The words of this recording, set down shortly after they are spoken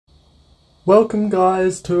Welcome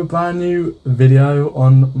guys to a brand new video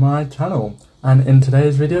on my channel, and in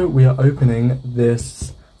today's video we are opening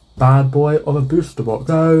this bad boy of a booster box.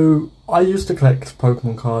 So I used to collect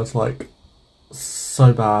Pokemon cards like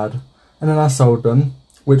so bad, and then I sold them,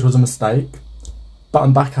 which was a mistake, but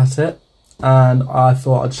I'm back at it and I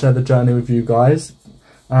thought I'd share the journey with you guys,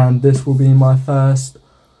 and this will be my first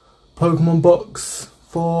Pokemon box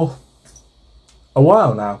for a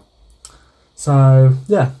while now. So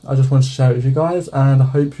yeah, I just wanted to share it with you guys, and I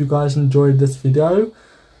hope you guys enjoyed this video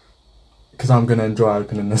because I'm going to enjoy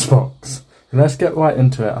opening this box. So let's get right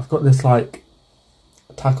into it. I've got this like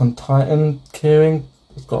Attack on Titan keyring.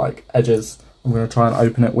 It's got like edges. I'm going to try and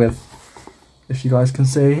open it with, if you guys can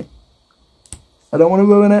see. I don't want to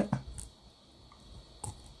ruin it.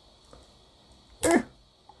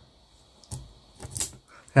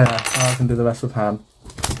 Yeah, now I can do the rest with hand.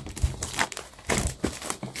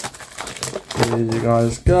 Here you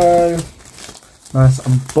guys go. Nice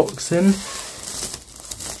unboxing.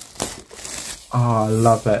 Oh, I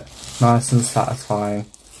love it. Nice and satisfying.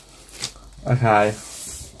 Okay.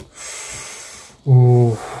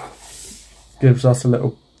 Ooh. Gives us a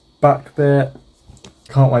little back bit.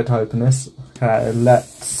 Can't wait to open this. Okay,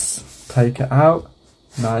 let's take it out.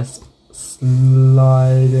 Nice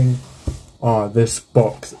sliding. Oh, this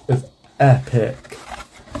box is epic.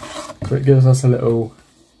 So it gives us a little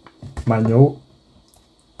manual,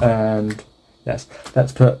 and yes,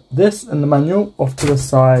 let's put this and the manual off to the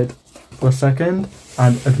side for a second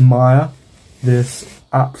and admire this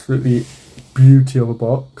absolutely beauty of a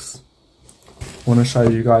box. I want to show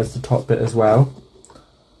you guys the top bit as well.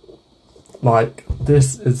 Like,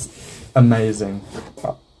 this is amazing.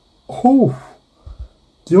 Oh,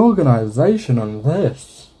 the organisation on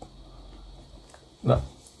this. Look,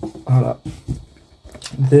 hold up.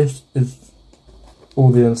 This is all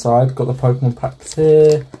the inside. Got the Pokemon packs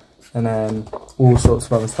here, and then all sorts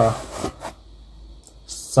of other stuff.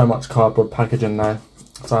 So much cardboard packaging now,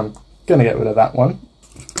 so I'm gonna get rid of that one.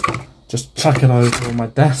 Just chuck it over on my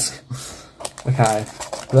desk. Okay,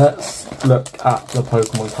 let's look at the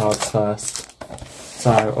Pokemon cards first.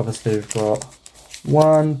 So obviously we've got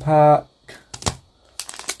 1 pack,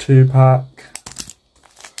 2 pack,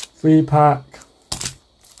 3 pack,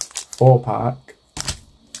 4 pack,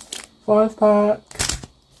 5 pack,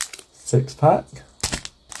 6 pack,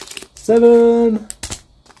 7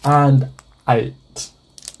 and 8.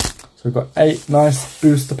 So we've got 8 nice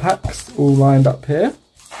booster packs all lined up here.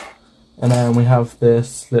 And then we have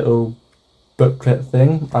this little booklet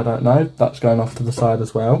thing, I don't know, that's going off to the side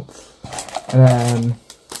as well. And then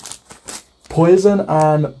poison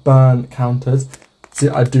and burn counters. See,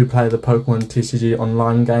 I do play the Pokemon TCG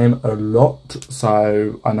online game a lot,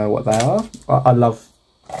 so I know what they are. I love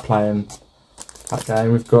playing that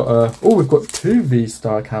game. We've got we've got 2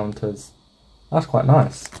 V-Star counters. That's quite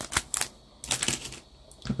nice.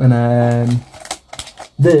 And then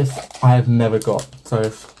this I have never got. So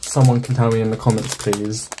if someone can tell me in the comments,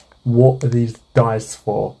 please, what are these dice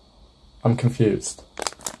for? I'm confused.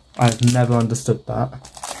 I've never understood that.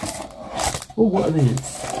 Oh, what are these?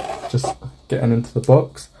 Just getting into the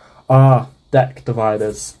box. Ah, deck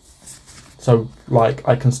dividers. So like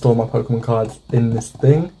I can store my Pokemon cards in this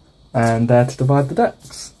thing, and there to divide the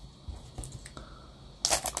decks.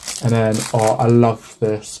 And then, oh, I love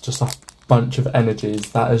this, just a bunch of energies.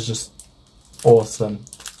 That is just awesome.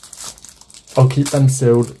 I'll keep them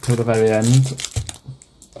sealed till the very end.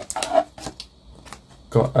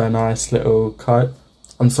 Got a nice little coat.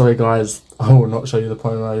 I'm sorry guys, I will not show you the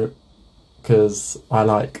promo because I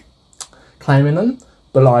like claiming them,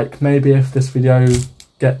 but like maybe if this video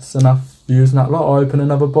gets enough views and that lot, I'll open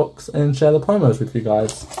another box and share the promos with you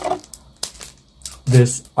guys.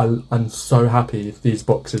 This, I'm so happy if these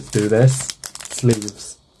boxes do this.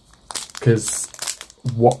 Sleeves. Because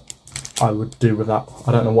what I would do without,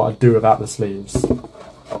 I don't know what I'd do without the sleeves. Put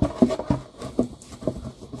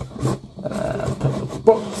the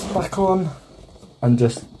box back on and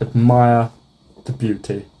just admire the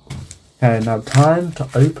beauty. Okay, now time to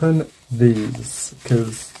open these,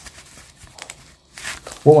 because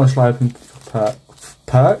what one should I open for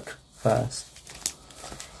perk first?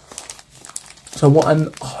 So what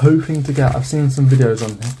I'm hoping to get, I've seen some videos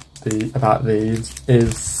on about these,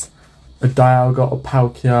 is a Dialga or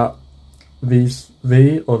Palkia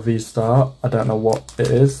V or V-Star. I don't know what it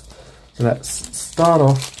is. So let's start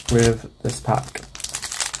off with this pack.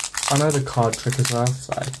 I know the card trick as well,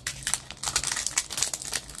 so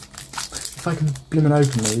if I can blimmin'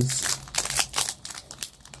 open these.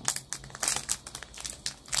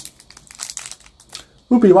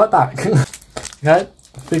 We'll be right back. Okay,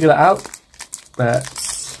 figured it out.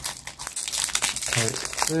 Let's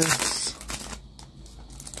take this.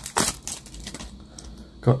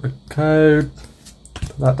 Got the code.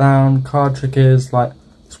 Put that down. Card trick is like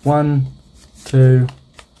it's 1, 2,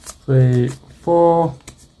 3, 4.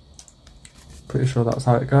 Pretty sure that's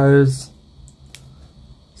how it goes.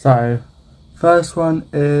 So, first one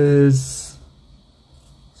is.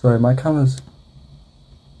 Sorry, my camera's.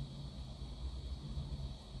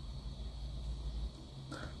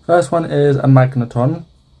 First one is a magneton.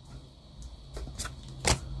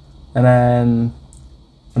 And then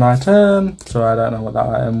an item. Sorry, I don't know what that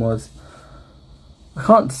item was. I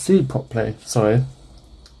can't see properly, sorry.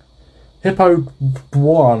 Hippo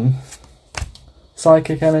 1.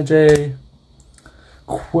 Psychic energy.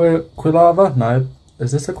 Quilava? No.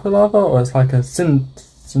 Is this a Quilava or it's like a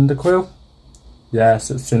Cyndaquil? Yes,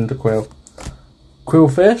 it's Cyndaquil.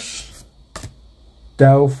 Quillfish.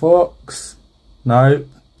 Delphox. No.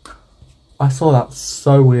 I saw that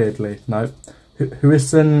so weirdly. No.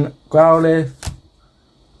 Huison Growlithe.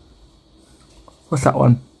 What's that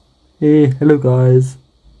one? Hey, hello guys.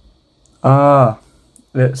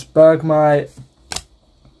 It's Bergmite.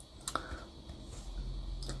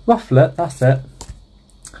 Rufflet, that's it.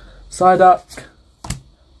 Psyduck.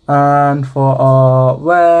 And for our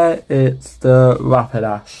rare, it's the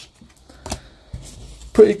Rapidash.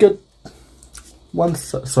 Pretty good one.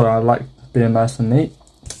 Sorry, I like being nice and neat.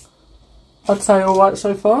 I'd say alright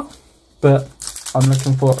so far, but I'm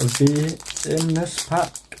looking for a V in this pack.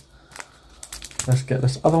 Let's get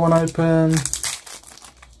this other one open.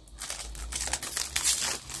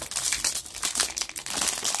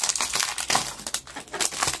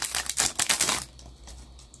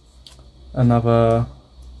 Another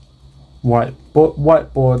white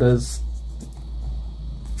borders,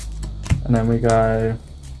 and then we go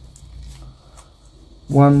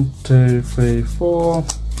 1, 2, 3, 4.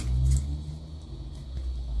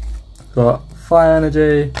 Got fire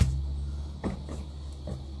energy.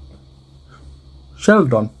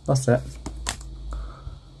 Sheldon, that's it.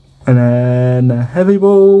 And then a heavy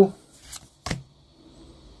ball.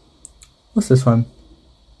 What's this one?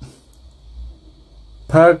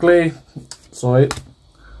 Purgly. Sorry.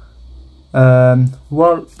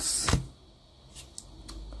 Waltz.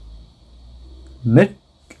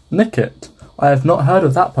 Nickit. I have not heard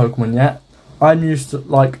of that Pokemon yet. I'm used to,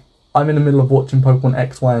 like, I'm in the middle of watching Pokemon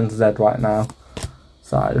X, Y, and Z right now.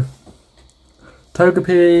 So,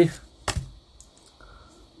 Togepi.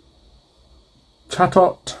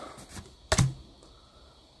 Chatot.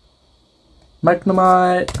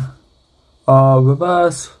 Magnemite. Our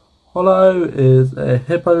reverse holo is a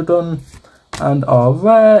Hippodon. And our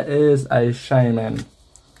rare is a Shaman.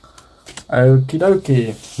 Okie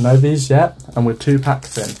dokie. No these yet, and we're 2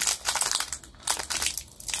 packs in.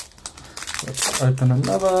 Let's open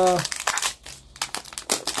another.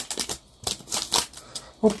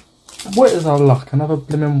 Oh, what is our luck? Another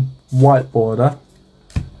blimmin' white border.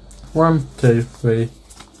 1, 2, 3.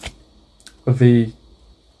 A V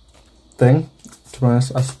thing. To be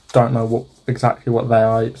honest, I don't know exactly what they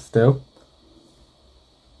are still.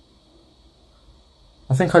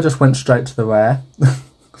 I think I just went straight to the rare.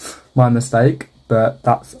 My mistake. But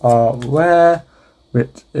that's our rare,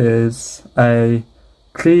 which is a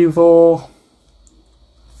Cleavor.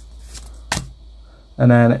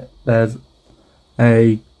 And then there's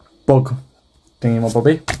a Bog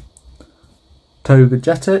thingamabobby.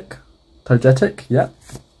 Togetic, yep.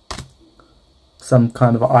 Some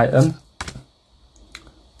kind of item.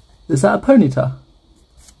 Is that a Ponyta?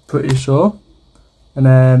 Pretty sure. And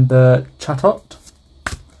then the Chatot.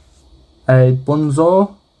 A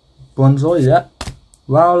Bronzor, yep.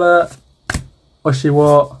 Rowlet.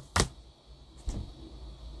 Oshiwa.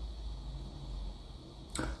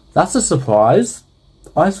 That's a surprise.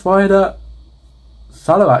 Ice Rider.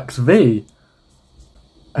 Salax V.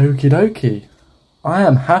 Okie dokie. I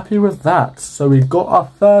am happy with that. So we got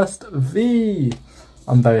our first V.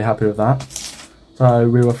 I'm very happy with that. So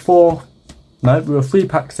we were 3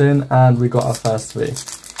 packs in and we got our first V.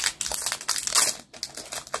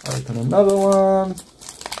 Open another one.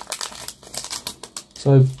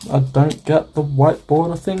 So I don't get the white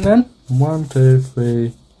border thing then. 1, 2,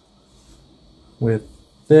 3. With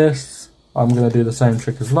this, I'm going to do the same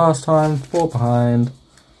trick as last time. 4 behind.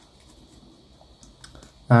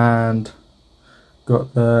 And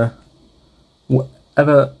got the,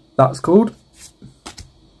 whatever that's called,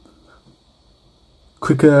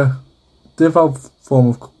 devolved form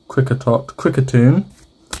of Cricketune,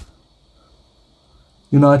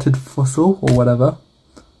 United Fossil or whatever,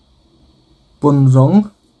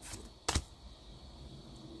 Bunzong,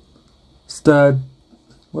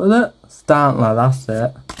 what is it? Stantler, that's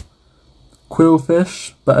it.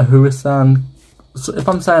 Quillfish, but a Huisan. So if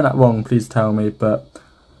I'm saying that wrong, please tell me, but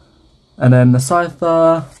And then the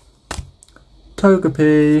Scyther,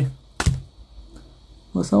 Togepi,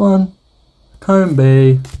 what's that one?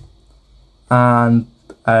 Combi, and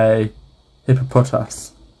a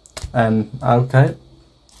Hippopotas. And okay,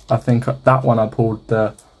 I think that one I pulled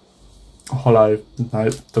the holo, no,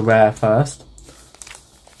 the rare first.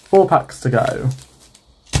 4 packs to go.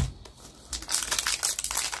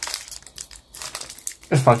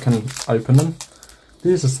 If I can open them.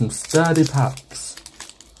 These are some sturdy packs.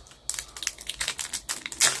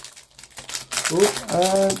 Oh,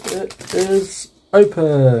 and it is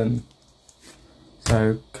open.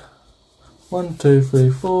 So 1, 2, 3,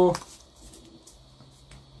 4.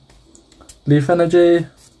 Leaf Energy.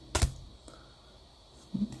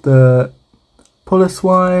 The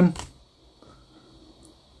Poliswine.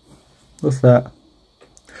 What's that?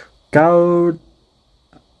 Goud.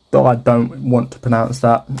 Oh, I don't want to pronounce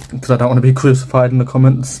that because I don't want to be crucified in the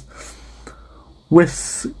comments.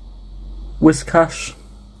 Whiscash.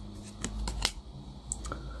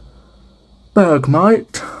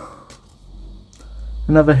 Bergmite.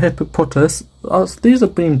 Another Hippopotas. Oh, these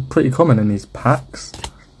have been pretty common in these packs.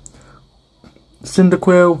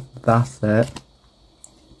 Cyndaquil. That's it.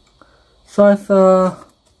 Scyther.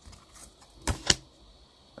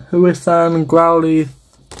 Huisan, Growlithe,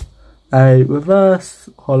 a reverse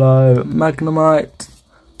holo Magnemite,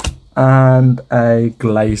 and a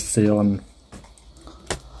Glaceon.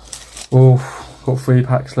 Oh, got 3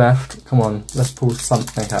 packs left. Come on, let's pull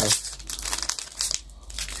something else.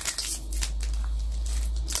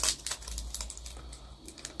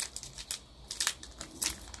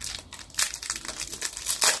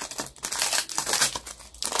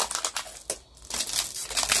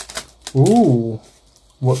 Ooh.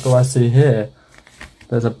 What do I see here?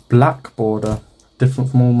 There's a black border,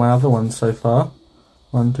 different from all my other ones so far.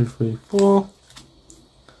 1, 2, 3, 4.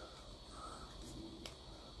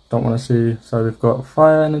 Don't want to see, so we've got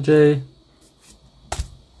Fire Energy,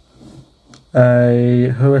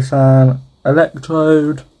 a Huisan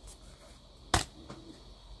Electrode,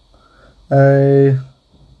 a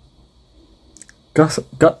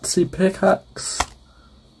Gutsy Pickaxe,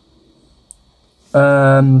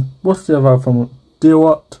 what's the other one?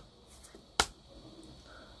 Deowat,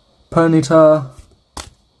 Ponyta,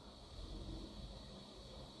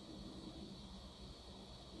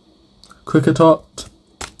 Cricketot,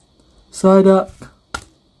 Psyduck,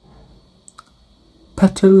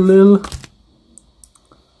 Petalil,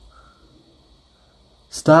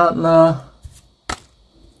 Startler,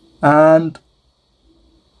 and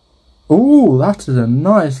ooh, that is a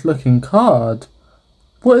nice looking card.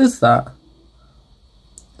 What is that?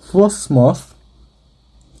 Frostmoth.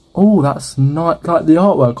 Oh, that's not like the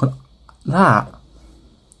artwork on that.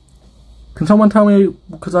 Can someone tell me,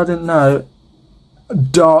 because I didn't know?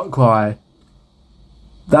 Darkrai.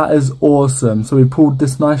 That is awesome. So we pulled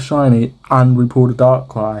this nice shiny and we pulled a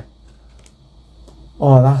Darkrai.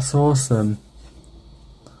 Oh, that's awesome.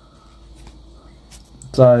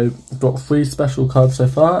 So we've got 3 special cards so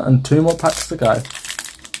far and 2 more packs to go.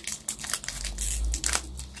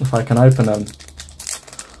 If I can open them.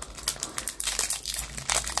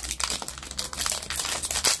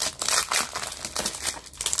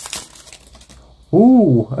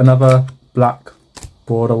 Ooh, another black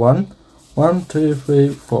border one. 1, 2, 3,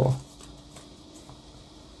 4.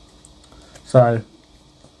 So,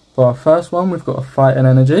 for our first one, we've got a Fighting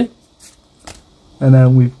Energy. And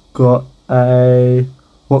then we've got a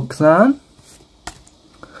Roxanne.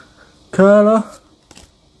 Curler.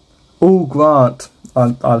 Ooh, Grant.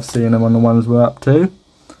 I've seen him on the ones we're up to.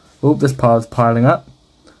 Oh, this pile's piling up.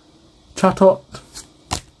 Chatot.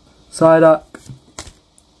 Psyduck.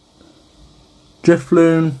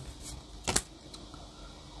 Drifloon,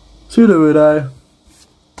 Sudowoodo,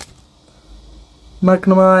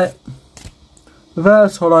 Magnemite,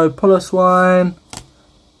 reverse holo Poliswine,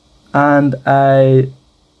 and a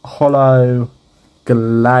holo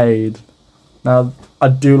Glade. Now, I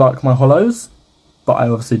do like my holos, but I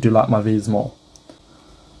obviously do like my Vs more.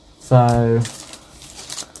 So,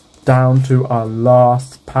 down to our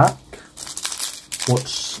last pack. What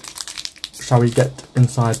shall we get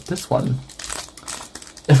inside this one?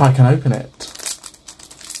 If I can open it.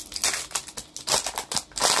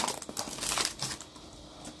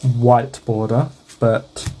 White border,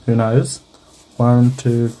 but who knows? 1,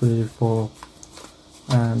 2, 3, 4,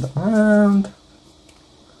 and around.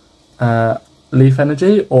 Leaf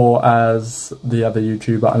Energy, or as the other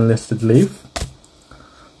YouTuber, Unlisted Leaf.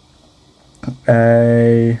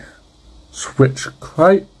 A Switch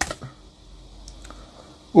Crate.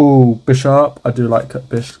 Ooh, Bishop. I do like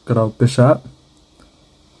good old Bishop.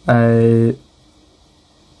 A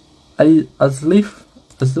Azleaf,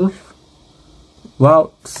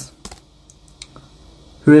 Rocks,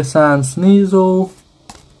 Huisan Sneasel,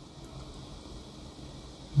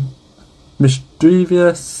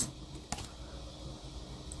 Mischievous,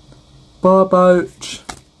 Barboach,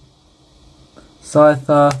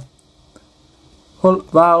 Scyther,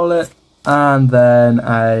 Hulk Rowlet, and then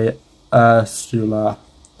a Ursula.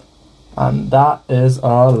 And that is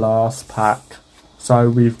our last pack.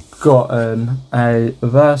 So we've gotten a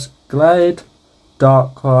Reverse Glade,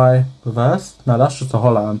 Darkrai Reverse. No, that's just a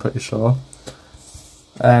holo, I'm pretty sure.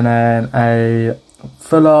 And then a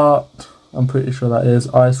Full Art, I'm pretty sure that is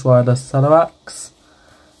Ice Rider Calyrex.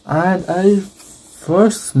 And a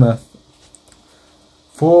Frosmith.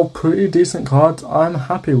 4 pretty decent cards I'm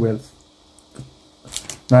happy with.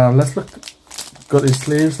 Now let's look, got these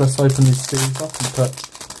sleeves, let's open these sleeves up and put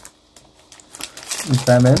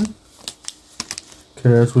them in,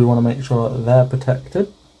 because we want to make sure that they're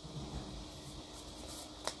protected.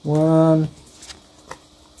 1,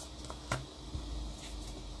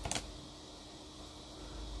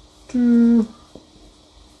 2,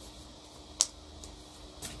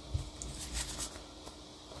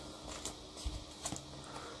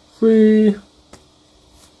 3,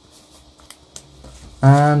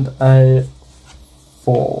 and a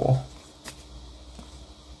 4.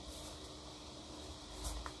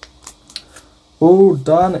 All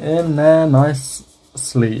done in their nice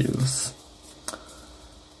sleeves.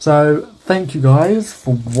 So thank you guys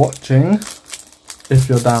for watching. If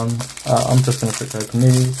you're down, I'm just going to quickly open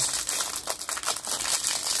these.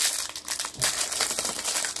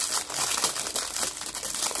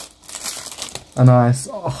 A nice,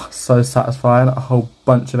 oh, so satisfying, a whole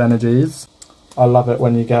bunch of energies. I love it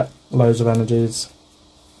when you get loads of energies.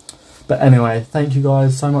 But anyway, thank you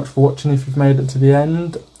guys so much for watching if you've made it to the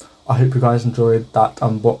end. I hope you guys enjoyed that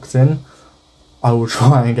unboxing. I will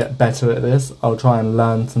try and get better at this. I'll try and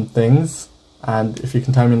learn some things. And if you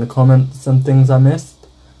can tell me in the comments some things I missed,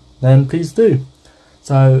 then please do.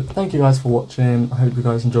 So thank you guys for watching. I hope you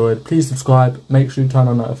guys enjoyed. Please subscribe. Make sure you turn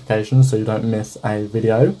on notifications so you don't miss a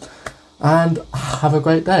video. And have a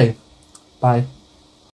great day. Bye.